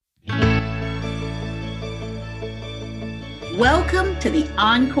Welcome to the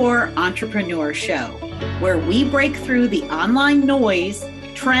Encore Entrepreneur Show, where we break through the online noise,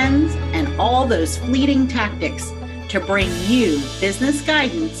 trends, and all those fleeting tactics to bring you business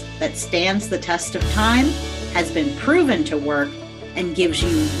guidance that stands the test of time, has been proven to work, and gives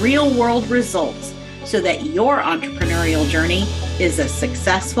you real-world results so that your entrepreneurial journey is as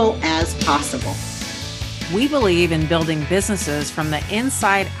successful as possible. We believe in building businesses from the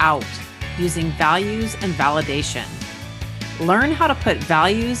inside out using values and validation. Learn how to put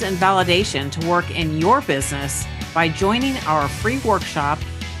values and validation to work in your business by joining our free workshop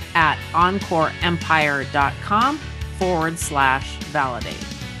at encoreempire.com/validate.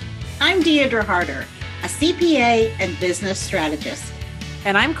 I'm Deidre Harder, a CPA and business strategist.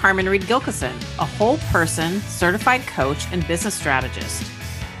 And I'm Carmen Reed Gilkison, a whole person certified coach and business strategist.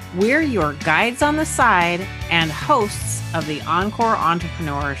 We're your guides on the side and hosts of the Encore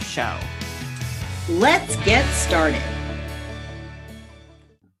Entrepreneur Show. Let's get started.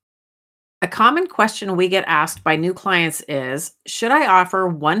 A common question we get asked by new clients is, should I offer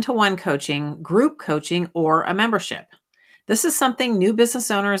one-to-one coaching, group coaching, or a membership? This is something new business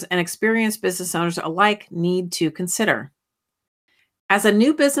owners and experienced business owners alike need to consider. As a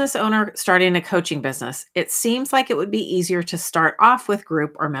new business owner starting a coaching business, it seems like it would be easier to start off with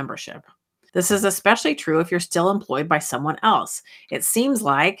group or membership. This is especially true if you're still employed by someone else. It seems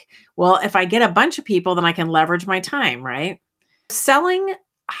like, well, if I get a bunch of people, then I can leverage my time, right? Selling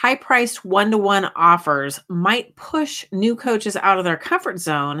high-priced one-to-one offers might push new coaches out of their comfort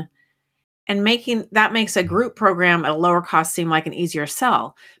zone, and makes a group program at a lower cost seem like an easier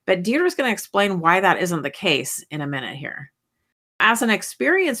sell. But Deidre is going to explain why that isn't the case in a minute here. As an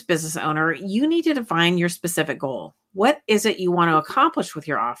experienced business owner, you need to define your specific goal. What is it you want to accomplish with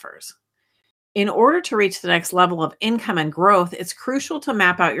your offers? In order to reach the next level of income and growth, it's crucial to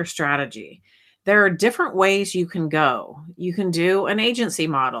map out your strategy. There are different ways you can go. You can do an agency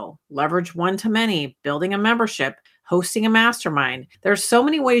model, leverage one-to-many, building a membership, hosting a mastermind. There's so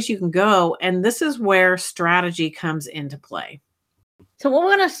many ways you can go, and this is where strategy comes into play. So what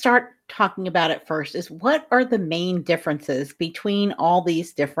we're going to start talking about at first is what are the main differences between all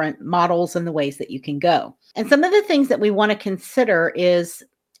these different models and the ways that you can go. And some of the things that we want to consider is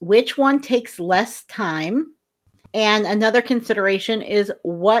which one takes less time. And another consideration is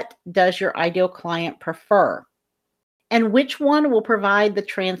what does your ideal client prefer? And which one will provide the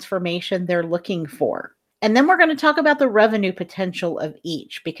transformation they're looking for? And then we're going to talk about the revenue potential of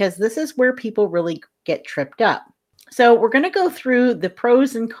each, because this is where people really get tripped up. So we're going to go through the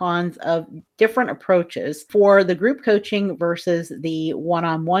pros and cons of different approaches for the group coaching versus the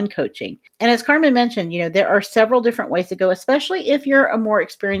one-on-one coaching. And as Carmen mentioned, there are several different ways to go, especially if you're a more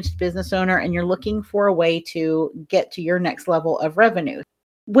experienced business owner and you're looking for a way to get to your next level of revenue.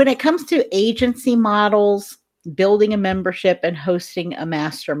 When it comes to agency models, building a membership, and hosting a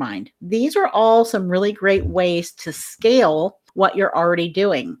mastermind, these are all some really great ways to scale what you're already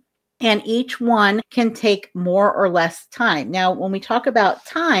doing. And each one can take more or less time. Now, when we talk about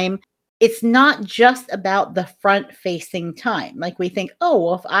time, it's not just about the front-facing time. Like we think, oh,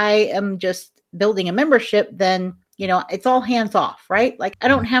 well, if I am just building a membership, then, it's all hands off, right? Like I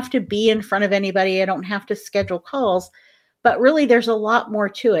don't have to be in front of anybody. I don't have to schedule calls. But really, there's a lot more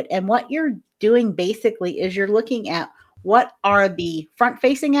to it. And what you're doing basically is you're looking at what are the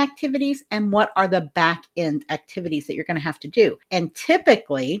front-facing activities and what are the back-end activities that you're going to have to do. And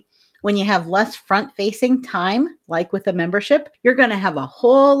typically, when you have less front-facing time, like with a membership, you're going to have a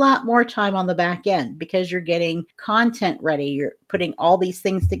whole lot more time on the back end because you're getting content ready. You're putting all these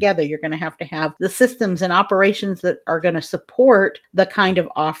things together. You're going to have the systems and operations that are going to support the kind of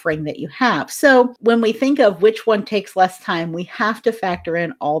offering that you have. So when we think of which one takes less time, we have to factor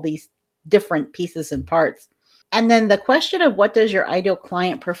in all these different pieces and parts. And then the question of what does your ideal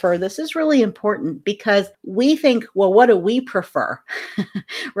client prefer? This is really important because we think, well, what do we prefer?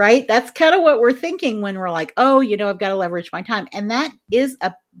 Right? That's kind of what we're thinking when we're like, oh, I've got to leverage my time. And that is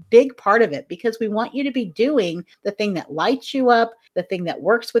a big part of it because we want you to be doing the thing that lights you up, the thing that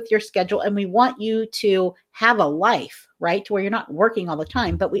works with your schedule. And we want you to have a life, right? To where you're not working all the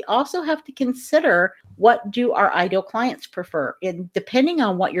time. But we also have to consider what do our ideal clients prefer? And depending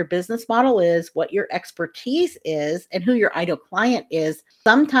on what your business model is, what your expertise is, and who your ideal client is,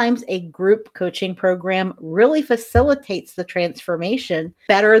 sometimes a group coaching program really facilitates the transformation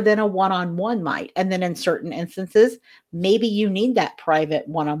better than a one-on-one might. And then in certain instances, maybe you need that private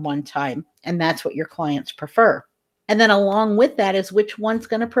one-on-one time, and that's what your clients prefer. And then along with that is which one's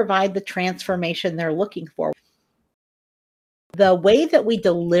going to provide the transformation they're looking for. The way that we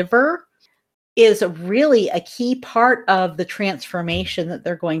deliver is really a key part of the transformation that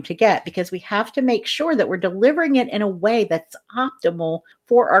they're going to get, because we have to make sure that we're delivering it in a way that's optimal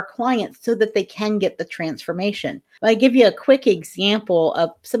for our clients so that they can get the transformation. I give you a quick example of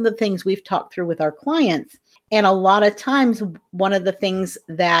some of the things we've talked through with our clients. And a lot of times, one of the things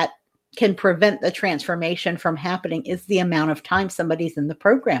that can prevent the transformation from happening is the amount of time somebody's in the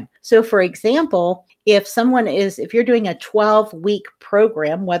program. So for example, if you're doing a 12-week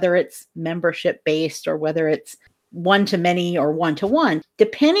program, whether it's membership based or whether it's one-to-many or one-to-one,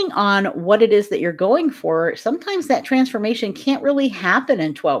 depending on what it is that you're going for, sometimes that transformation can't really happen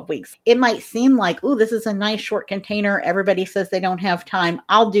in 12 weeks. It might seem like, oh, this is a nice short container. Everybody says they don't have time.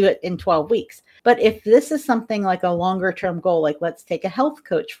 I'll do it in 12 weeks. But if this is something like a longer term goal, like let's take a health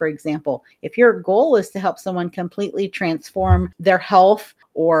coach, for example, if your goal is to help someone completely transform their health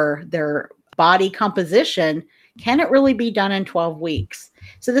or their body composition, can it really be done in 12 weeks?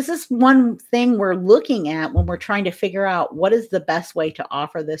 So this is one thing we're looking at when we're trying to figure out what is the best way to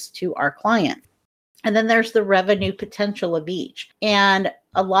offer this to our clients. And then there's the revenue potential of each. And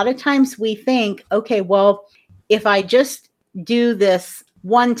a lot of times we think, okay, well, if I just do this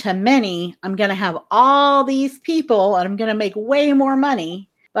one-to-many, I'm going to have all these people and I'm going to make way more money.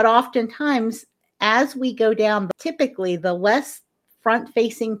 But oftentimes, as we go down, typically the less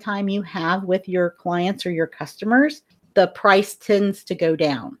front-facing time you have with your clients or your customers, the price tends to go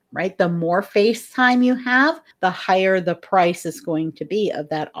down, right? The more face time you have, the higher the price is going to be of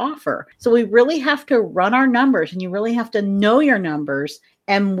that offer. So we really have to run our numbers, and you really have to know your numbers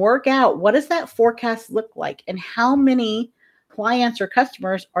and work out, what does that forecast look like, and how many clients or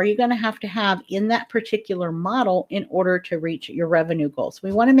customers are you going to have in that particular model in order to reach your revenue goals.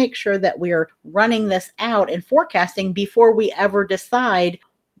 We want to make sure that we are running this out and forecasting before we ever decide,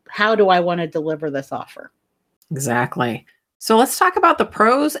 how do I want to deliver this offer? Exactly. So let's talk about the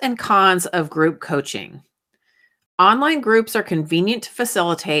pros and cons of group coaching. Online groups are convenient to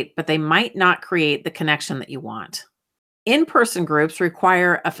facilitate, but they might not create the connection that you want. In-person groups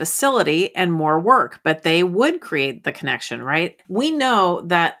require a facility and more work, but they would create the connection, right? We know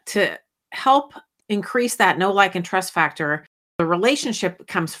that to help increase that know, like, and trust factor, the relationship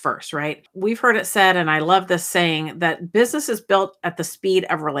comes first, right? We've heard it said, and I love this saying, that business is built at the speed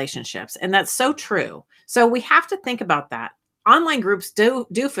of relationships. And that's so true. So we have to think about that. Online groups do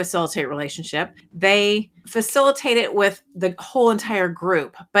facilitate relationship. They facilitate it with the whole entire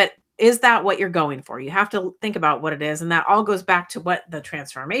group, but is that what you're going for? You have to think about what it is. And that all goes back to what the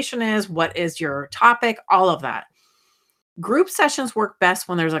transformation is, what is your topic, all of that. Group sessions work best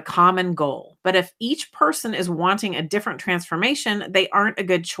when there's a common goal. But if each person is wanting a different transformation, they aren't a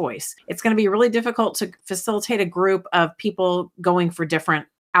good choice. It's going to be really difficult to facilitate a group of people going for different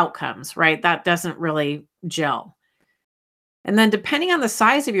outcomes, right? That doesn't really gel. And then depending on the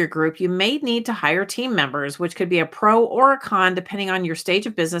size of your group, you may need to hire team members, which could be a pro or a con, depending on your stage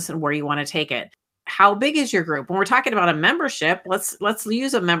of business and where you want to take it. How big is your group? When we're talking about a membership, let's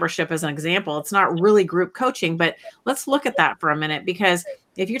use a membership as an example. It's not really group coaching, but let's look at that for a minute, because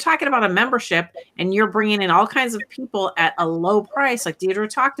if you're talking about a membership and you're bringing in all kinds of people at a low price, like Deidre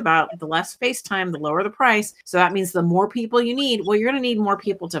talked about, the less face time, the lower the price. So that means the more people you need, well, you're going to need more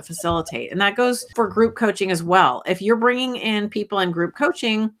people to facilitate. And that goes for group coaching as well. If you're bringing in people in group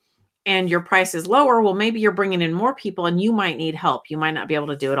coaching and your price is lower, well, maybe you're bringing in more people and you might need help. You might not be able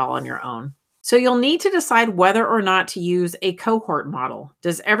to do it all on your own. So you'll need to decide whether or not to use a cohort model.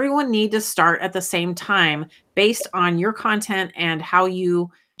 Does everyone need to start at the same time based on your content and how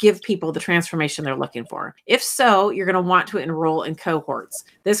you give people the transformation they're looking for? If so, you're going to want to enroll in cohorts.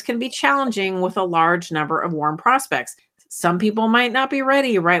 This can be challenging with a large number of warm prospects. Some people might not be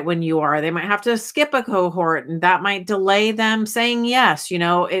ready right when you are. They might have to skip a cohort, and that might delay them saying yes.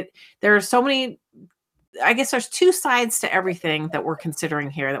 There are so many. I guess there's two sides to everything that we're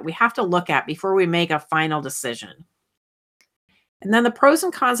considering here that we have to look at before we make a final decision. And then the pros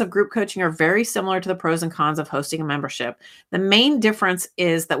and cons of group coaching are very similar to the pros and cons of hosting a membership. The main difference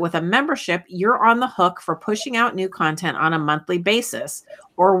is that with a membership, you're on the hook for pushing out new content on a monthly basis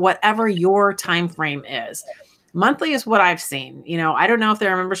or whatever your time frame is. Monthly is what I've seen. I don't know if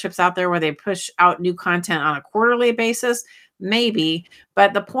there are memberships out there where they push out new content on a quarterly basis, maybe.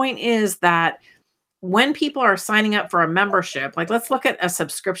 But the point is that when people are signing up for a membership, like let's look at a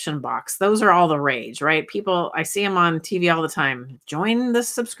subscription box. Those are all the rage, right? People, I see them on TV all the time. Join this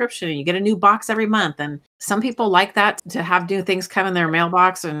subscription and you get a new box every month. And some people like that, to have new things come in their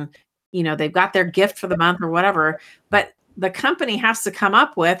mailbox, and they've got their gift for the month or whatever. But the company has to come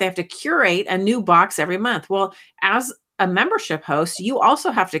up with, they have to curate a new box every month. Well, as a membership host, you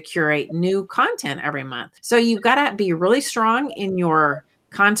also have to curate new content every month. So you've got to be really strong in your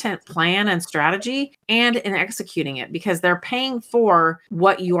content plan and strategy and in executing it, because they're paying for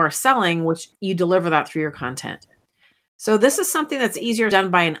what you are selling, which you deliver that through your content. So this is something that's easier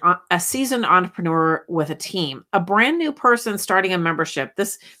done by a seasoned entrepreneur with a team. A brand new person starting a membership.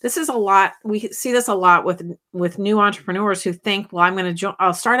 This is a lot. We see this a lot with new entrepreneurs who think, well,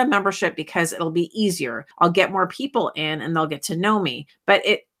 I'll start a membership because it'll be easier. I'll get more people in and they'll get to know me. But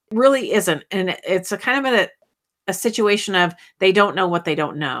it really isn't. And it's a kind of a situation of they don't know what they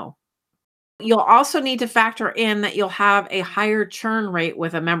don't know. You'll also need to factor in that you'll have a higher churn rate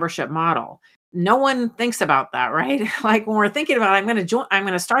with a membership model. No one thinks about that, right? Like when we're thinking about, I'm going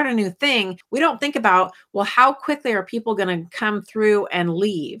to start a new thing. We don't think about, well, how quickly are people going to come through and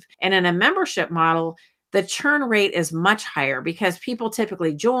leave? And in a membership model, the churn rate is much higher because people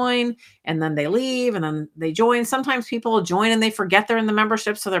typically join and then they leave and then they join. Sometimes people join and they forget they're in the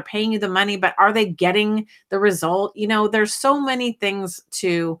membership, so they're paying you the money, but are they getting the result? There's so many things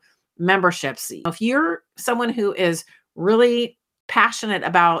to memberships. If you're someone who is really passionate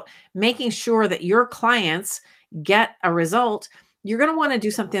about making sure that your clients get a result, you're going to want to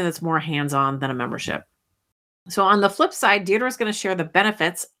do something that's more hands-on than a membership. So on the flip side, Deirdre is going to share the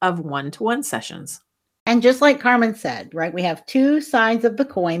benefits of one-to-one sessions. And just like Carmen said, right, we have two sides of the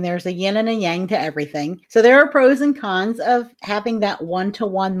coin. There's a yin and a yang to everything. So there are pros and cons of having that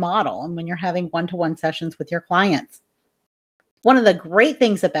one-to-one model and when you're having one-to-one sessions with your clients. One of the great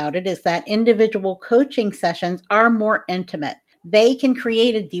things about it is that individual coaching sessions are more intimate. They can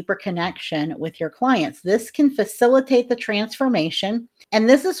create a deeper connection with your clients. This can facilitate the transformation. And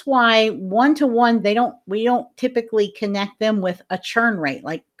this is why one-to-one, we don't typically connect them with a churn rate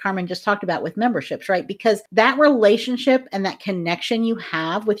like Carmen just talked about with memberships, right? Because that relationship and that connection you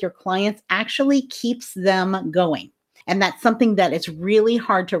have with your clients actually keeps them going. And that's something that is really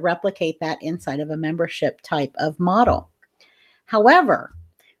hard to replicate that inside of a membership type of model. However,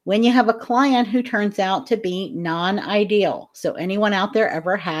 when you have a client who turns out to be non-ideal, so anyone out there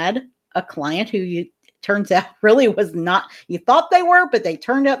ever had a client who turns out really was not, you thought they were, but they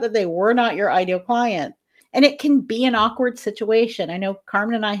turned out that they were not your ideal client. And it can be an awkward situation. I know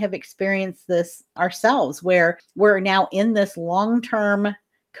Carmen and I have experienced this ourselves where we're now in this long-term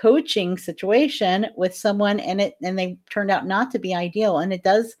coaching situation with someone and they turned out not to be ideal. And it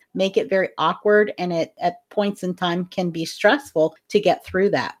does make it very awkward. And it at points in time can be stressful to get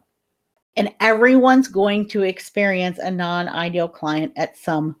through that. And everyone's going to experience a non-ideal client at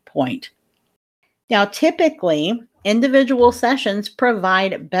some point. Now, typically, individual sessions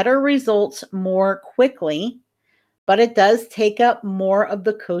provide better results more quickly, but it does take up more of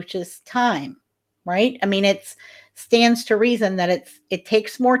the coach's time, right? I mean, it stands to reason that it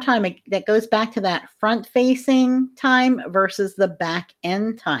takes more time. That goes back to that front-facing time versus the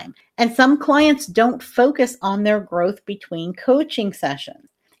back-end time. And some clients don't focus on their growth between coaching sessions.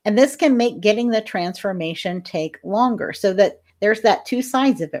 And this can make getting the transformation take longer, so that there's that two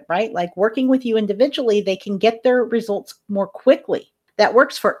sides of it, right? Like working with you individually, they can get their results more quickly. That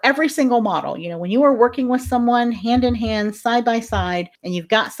works for every single model. When you are working with someone hand in hand, side by side, and you've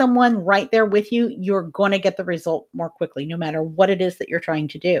got someone right there with you, you're going to get the result more quickly, no matter what it is that you're trying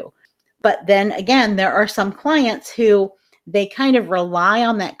to do. But then again, there are some clients who they kind of rely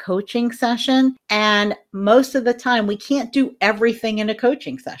on that coaching session. And most of the time, we can't do everything in a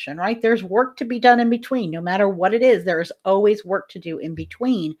coaching session, right? There's work to be done in between. No matter what it is, there's always work to do in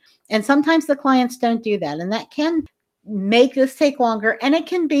between. And sometimes the clients don't do that. And that can make this take longer. And it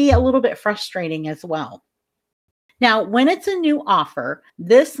can be a little bit frustrating as well. Now, when it's a new offer,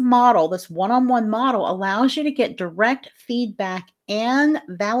 this model, this one-on-one model, allows you to get direct feedback and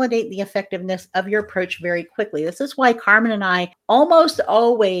validate the effectiveness of your approach very quickly. This is why Carmen and I almost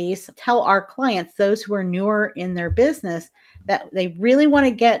always tell our clients, those who are newer in their business, that they really want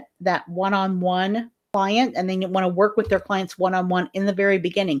to get that one-on-one client and they want to work with their clients one-on-one in the very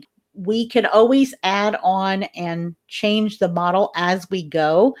beginning. We could always add on and change the model as we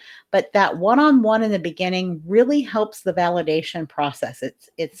go, but that one-on-one in the beginning really helps the validation process.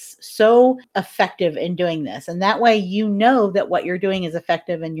 It's so effective in doing this. And that way, you know that what you're doing is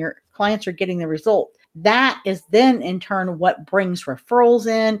effective and your clients are getting the result. That is then in turn what brings referrals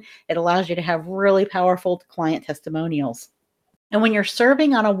in. It allows you to have really powerful client testimonials. And when you're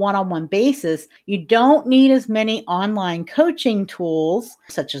serving on a one-on-one basis, you don't need as many online coaching tools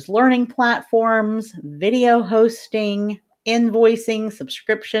such as learning platforms, video hosting, invoicing,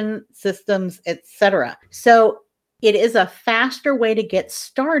 subscription systems, etc. So It is a faster way to get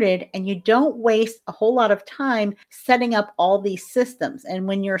started, and you don't waste a whole lot of time setting up all these systems. And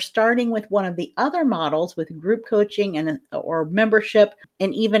when you're starting with one of the other models with group coaching and or membership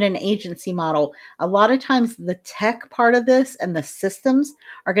and even an agency model, a lot of times the tech part of this and the systems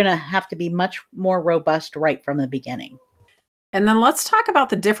are going to have to be much more robust right from the beginning. And then let's talk about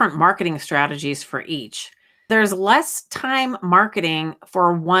the different marketing strategies for each. There's less time marketing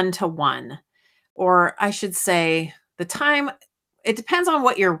for one-to-one, or I should say the time, it depends on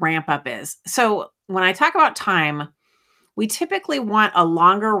what your ramp up is. So when I talk about time, we typically want a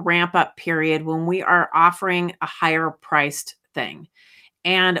longer ramp up period when we are offering a higher priced thing.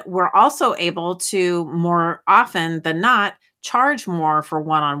 And we're also able to more often than not charge more for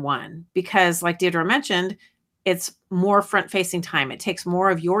one-on-one because, like Deirdre mentioned, it's more front facing time. It takes more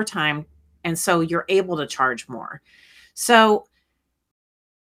of your time. And so you're able to charge more. So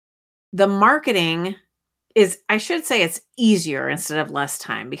the marketing is, I should say, it's easier instead of less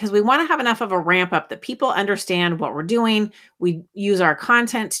time because we want to have enough of a ramp up that people understand what we're doing. We use our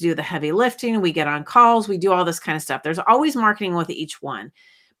content to do the heavy lifting. We get on calls. We do all this kind of stuff. There's always marketing with each one,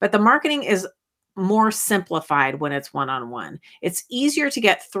 but the marketing is more simplified when it's one-on-one. It's easier to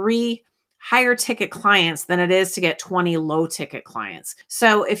get 3 higher ticket clients than it is to get 20 low ticket clients.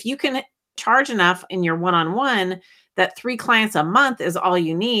 So if you can charge enough in your one-on-one that 3 clients a month is all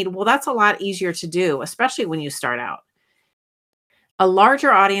you need, well, that's a lot easier to do, especially when you start out. A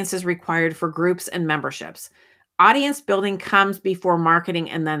larger audience is required for groups and memberships. Audience building comes before marketing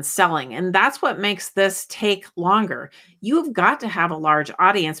and then selling, and that's what makes this take longer. You've got to have a large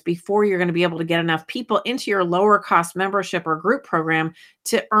audience before you're going to be able to get enough people into your lower cost membership or group program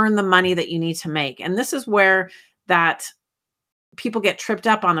to earn the money that you need to make. And this is where that people get tripped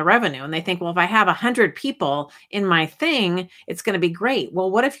up on the revenue and they think, well, if I have 100 people in my thing, it's going to be great. Well,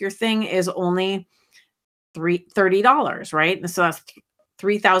 what if your thing is only $30, right? And so that's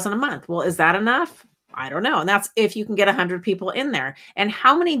 $3,000 a month. Well, is that enough? I don't know. And that's if you can get 100 people in there. And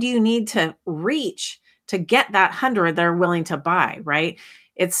how many do you need to reach to get that 100 that are willing to buy, right?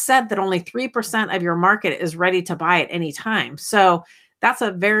 It's said that only 3% of your market is ready to buy at any time. So that's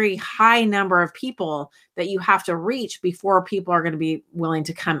a very high number of people that you have to reach before people are going to be willing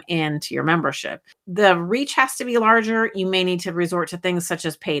to come into your membership. The reach has to be larger. You may need to resort to things such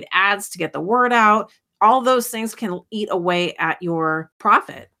as paid ads to get the word out. All those things can eat away at your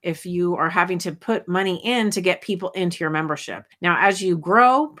profit if you are having to put money in to get people into your membership. Now, as you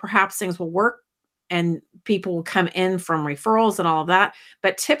grow, perhaps things will work and people will come in from referrals and all of that.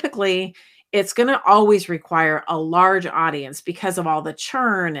 But typically, it's going to always require a large audience because of all the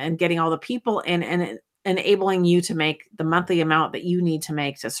churn and getting all the people in and enabling you to make the monthly amount that you need to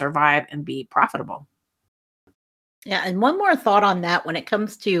make to survive and be profitable. Yeah. And one more thought on that when it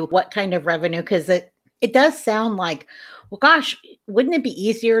comes to what kind of revenue, because it does sound like, well, gosh, wouldn't it be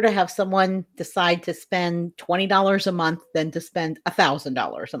easier to have someone decide to spend $20 a month than to spend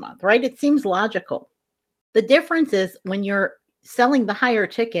 $1,000 a month, right? It seems logical. The difference is when you're selling the higher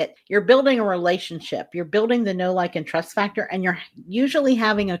ticket, you're building a relationship, you're building the know, like, and trust factor, and you're usually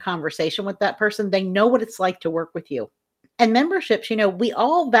having a conversation with that person. They know what it's like to work with you. And memberships, we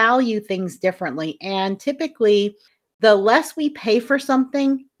all value things differently. And typically, the less we pay for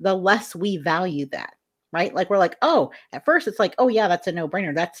something, the less we value that, right? Like we're like, oh, at first it's like, oh yeah, that's a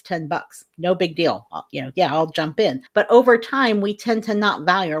no-brainer. That's $10. No big deal. Yeah, I'll jump in. But over time, we tend to not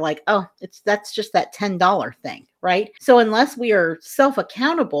value, like, oh, that's just that $10 thing, right? So unless we are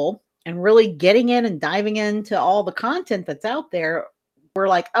self-accountable and really getting in and diving into all the content that's out there, we're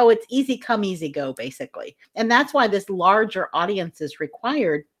like, oh, it's easy come, easy go, basically. And that's why this larger audience is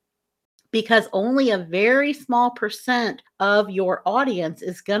required, because only a very small percent of your audience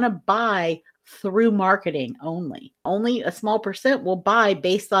is going to buy through marketing only. Only a small percent will buy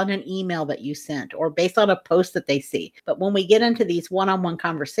based on an email that you sent or based on a post that they see. But when we get into these one-on-one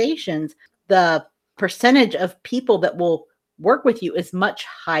conversations, the percentage of people that will work with you is much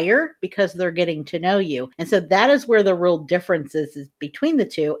higher because they're getting to know you. And so that is where the real difference is between the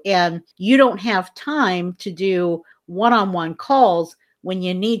two. And you don't have time to do one-on-one calls when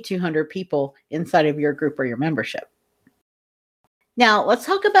you need 200 people inside of your group or your membership. Now, let's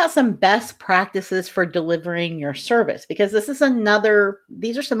talk about some best practices for delivering your service, because these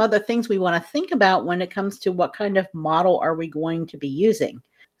are some other things we want to think about when it comes to what kind of model are we going to be using.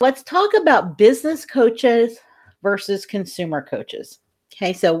 Let's talk about business coaches versus consumer coaches.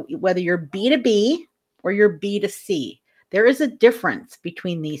 Okay, so whether you're B2B or you're B2C, there is a difference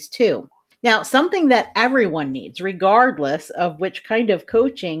between these two. Now, something that everyone needs, regardless of which kind of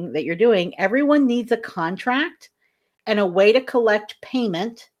coaching that you're doing, everyone needs a contract and a way to collect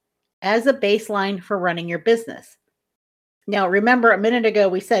payment as a baseline for running your business. Now, remember a minute ago,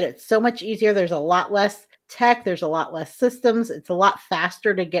 we said it's so much easier. There's a lot less tech, there's a lot less systems. It's a lot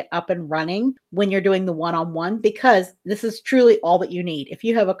faster to get up and running when you're doing the one-on-one, because this is truly all that you need. If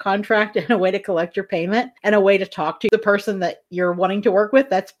you have a contract and a way to collect your payment and a way to talk to the person that you're wanting to work with,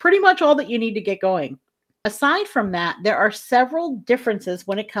 that's pretty much all that you need to get going. Aside from that, there are several differences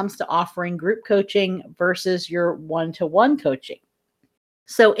when it comes to offering group coaching versus your one-to-one coaching.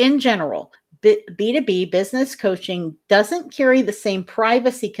 So in general, B2B business coaching doesn't carry the same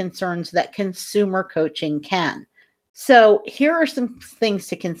privacy concerns that consumer coaching can. So here are some things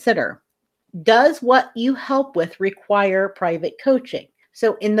to consider. Does what you help with require private coaching?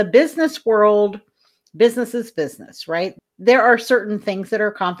 So in the business world, business is business, right? There are certain things that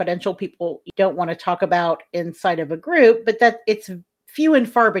are confidential people don't want to talk about inside of a group, but that it's few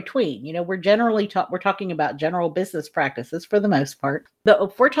and far between. We're talking about general business practices for the most part. But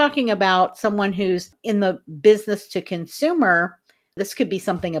if we're talking about someone who's in the business to consumer, this could be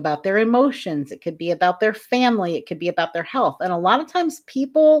something about their emotions. It could be about their family. It could be about their health. And a lot of times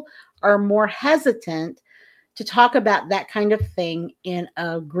people are more hesitant to talk about that kind of thing in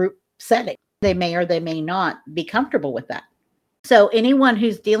a group setting. They may or they may not be comfortable with that. So anyone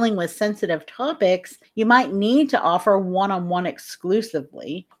who's dealing with sensitive topics, you might need to offer one-on-one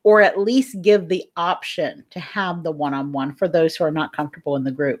exclusively, or at least give the option to have the one-on-one for those who are not comfortable in the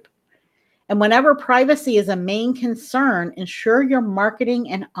group. And whenever privacy is a main concern, ensure your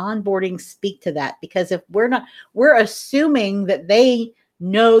marketing and onboarding speak to that, because if we're assuming that they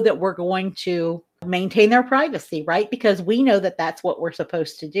know that we're going to maintain their privacy, right? Because we know that that's what we're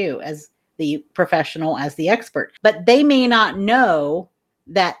supposed to do as the professional, as the expert, but they may not know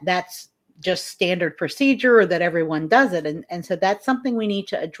that that's just standard procedure or that everyone does it. And so that's something we need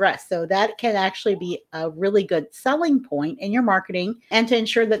to address. So that can actually be a really good selling point in your marketing, and to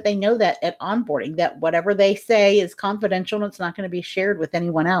ensure that they know that at onboarding, that whatever they say is confidential and it's not going to be shared with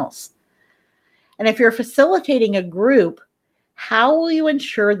anyone else. And if you're facilitating a group, how will you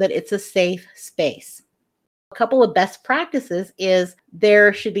ensure that it's a safe space? A couple of best practices is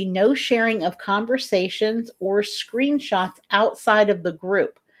there should be no sharing of conversations or screenshots outside of the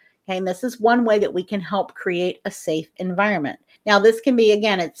group. Okay, and this is one way that we can help create a safe environment. Now, this can be,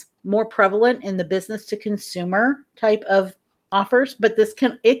 again, it's more prevalent in the business to consumer type of offers, but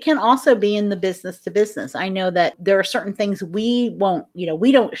it can also be in the business to business. I know that there are certain things we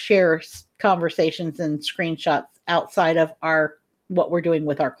don't share conversations and screenshots outside of what we're doing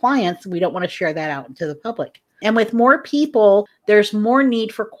with our clients. We don't want to share that out into the public. And with more people, there's more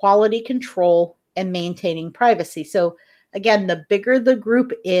need for quality control and maintaining privacy. So again, the bigger the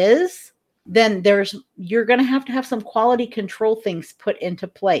group is, then you're going to have some quality control things put into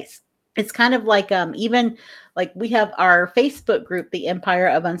place. It's kind of like even like we have our Facebook group, the Empire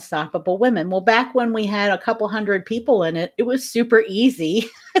of Unstoppable Women. Well, back when we had a couple hundred people in it, it was super easy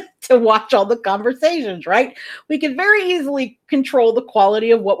to watch all the conversations, right? We could very easily control the quality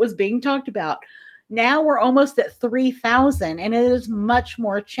of what was being talked about. Now we're almost at 3,000, and it is much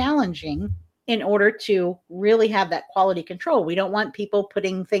more challenging in order to really have that quality control. We don't want people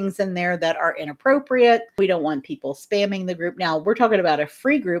putting things in there that are inappropriate. We don't want people spamming the group. Now, we're talking about a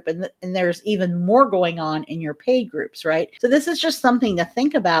free group, and there's even more going on in your paid groups, right? So this is just something to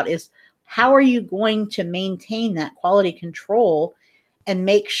think about, is how are you going to maintain that quality control and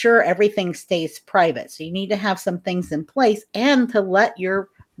make sure everything stays private? So you need to have some things in place, and to let your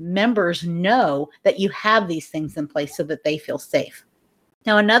members know that you have these things in place so that they feel safe.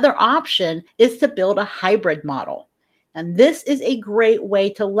 Now, another option is to build a hybrid model. And this is a great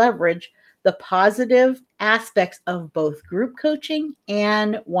way to leverage the positive aspects of both group coaching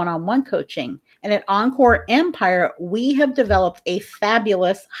and one-on-one coaching. And at Encore Empire, we have developed a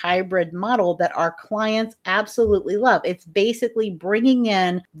fabulous hybrid model that our clients absolutely love. It's basically bringing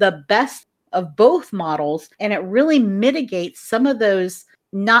in the best of both models, and it really mitigates some of those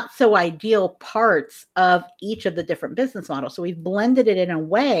not so ideal parts of each of the different business models. So we've blended it in a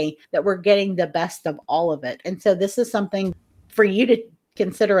way that we're getting the best of all of it. And so this is something for you to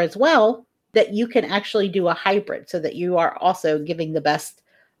consider as well, that you can actually do a hybrid so that you are also giving the best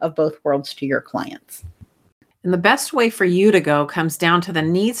of both worlds to your clients. And the best way for you to go comes down to the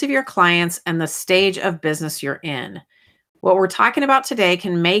needs of your clients and the stage of business you're in. What we're talking about today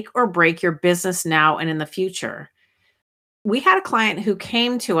can make or break your business now and in the future. We had a client who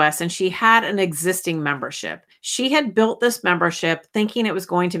came to us and she had an existing membership. She had built this membership thinking it was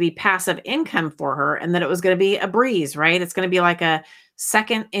going to be passive income for her and that it was going to be a breeze, right? It's going to be like a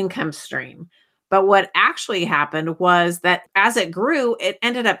second income stream. But what actually happened was that as it grew, it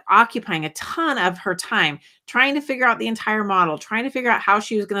ended up occupying a ton of her time, trying to figure out the entire model, trying to figure out how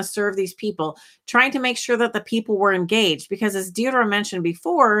she was going to serve these people, trying to make sure that the people were engaged. Because as Deirdre mentioned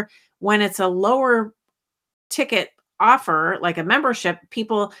before, when it's a lower ticket offer, like a membership,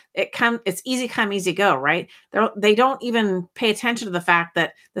 people, it's easy come, easy go, right? They don't even pay attention to the fact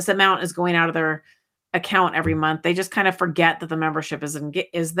that this amount is going out of their account every month. They just kind of forget that the membership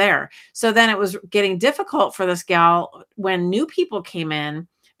is there. So then it was getting difficult for this gal when new people came in,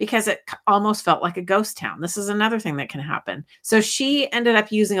 because it almost felt like a ghost town. This is another thing that can happen. So she ended up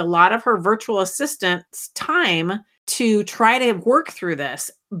using a lot of her virtual assistant's time to try to work through this,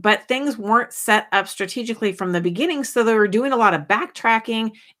 but things weren't set up strategically from the beginning. So they were doing a lot of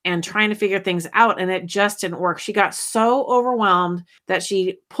backtracking and trying to figure things out, and it just didn't work. She got so overwhelmed that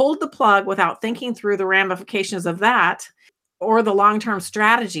she pulled the plug without thinking through the ramifications of that or the long-term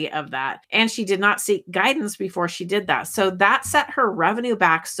strategy of that. And she did not seek guidance before she did that. So that set her revenue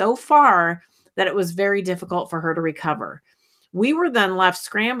back so far that it was very difficult for her to recover. We were then left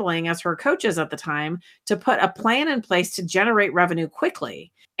scrambling as her coaches at the time to put a plan in place to generate revenue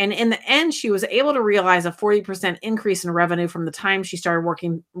quickly. And in the end, she was able to realize a 40% increase in revenue from the time she started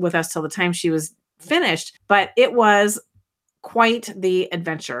working with us till the time she was finished. But it was quite the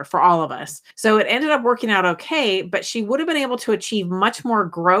adventure for all of us. So it ended up working out okay, but she would have been able to achieve much more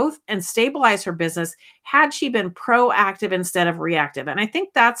growth and stabilize her business had she been proactive instead of reactive. And I think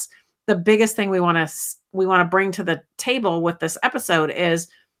that's the biggest thing we want to bring to the table with this episode is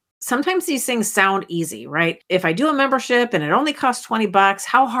sometimes these things sound easy, right? If I do a membership and it only costs $20,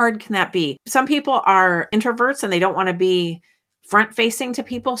 how hard can that be? Some people are introverts and they don't want to be front facing to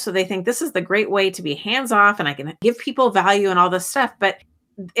people. So they think this is the great way to be hands off and I can give people value and all this stuff. But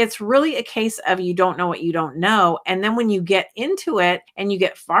it's really a case of you don't know what you don't know. And then when you get into it and you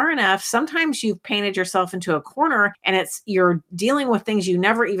get far enough, sometimes you've painted yourself into a corner and you're dealing with things you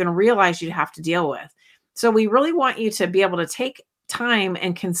never even realized you'd have to deal with. So we really want you to be able to take time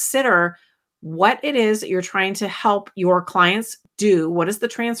and consider what it is that you're trying to help your clients do. What is the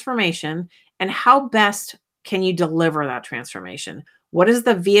transformation and how best can you deliver that transformation? What is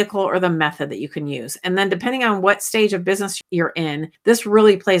the vehicle or the method that you can use? And then depending on what stage of business you're in, this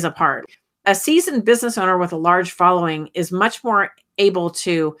really plays a part. A seasoned business owner with a large following is much more able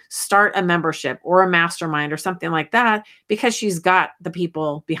to start a membership or a mastermind or something like that because she's got the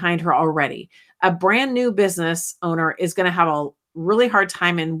people behind her already. A brand new business owner is going to have a really hard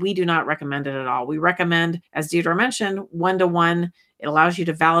time, and we do not recommend it at all. We recommend, as Deirdre mentioned, one-to-one. It allows you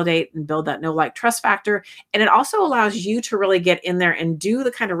to validate and build that know, like, trust factor. And it also allows you to really get in there and do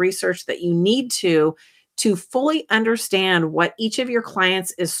the kind of research that you need to fully understand what each of your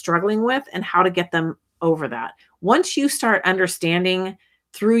clients is struggling with and how to get them over that. Once you start understanding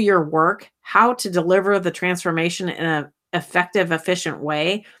through your work how to deliver the transformation in an effective, efficient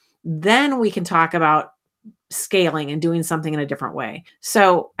way, then we can talk about scaling and doing something in a different way.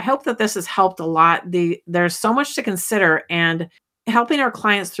 So I hope that this has helped a lot. There's so much to consider, and helping our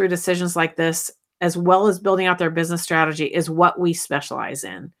clients through decisions like this, as well as building out their business strategy, is what we specialize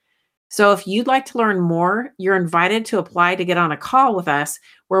in. So if you'd like to learn more, you're invited to apply to get on a call with us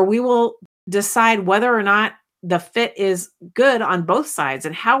where we will decide whether or not the fit is good on both sides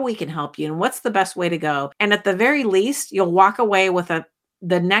and how we can help you and what's the best way to go. And at the very least, you'll walk away with the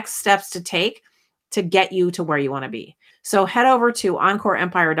next steps to take to get you to where you want to be. So head over to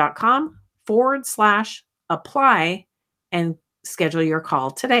encoreempire.com/apply and schedule your call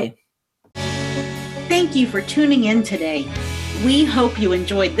today. Thank you for tuning in today. We hope you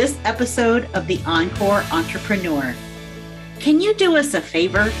enjoyed this episode of the Encore Entrepreneur. Can you do us a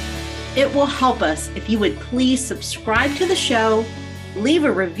favor? It will help us if you would please subscribe to the show, leave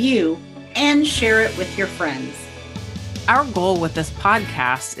a review, and share it with your friends. Our goal with this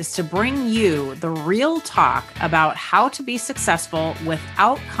podcast is to bring you the real talk about how to be successful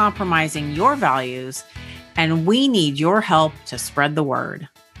without compromising your values, and we need your help to spread the word.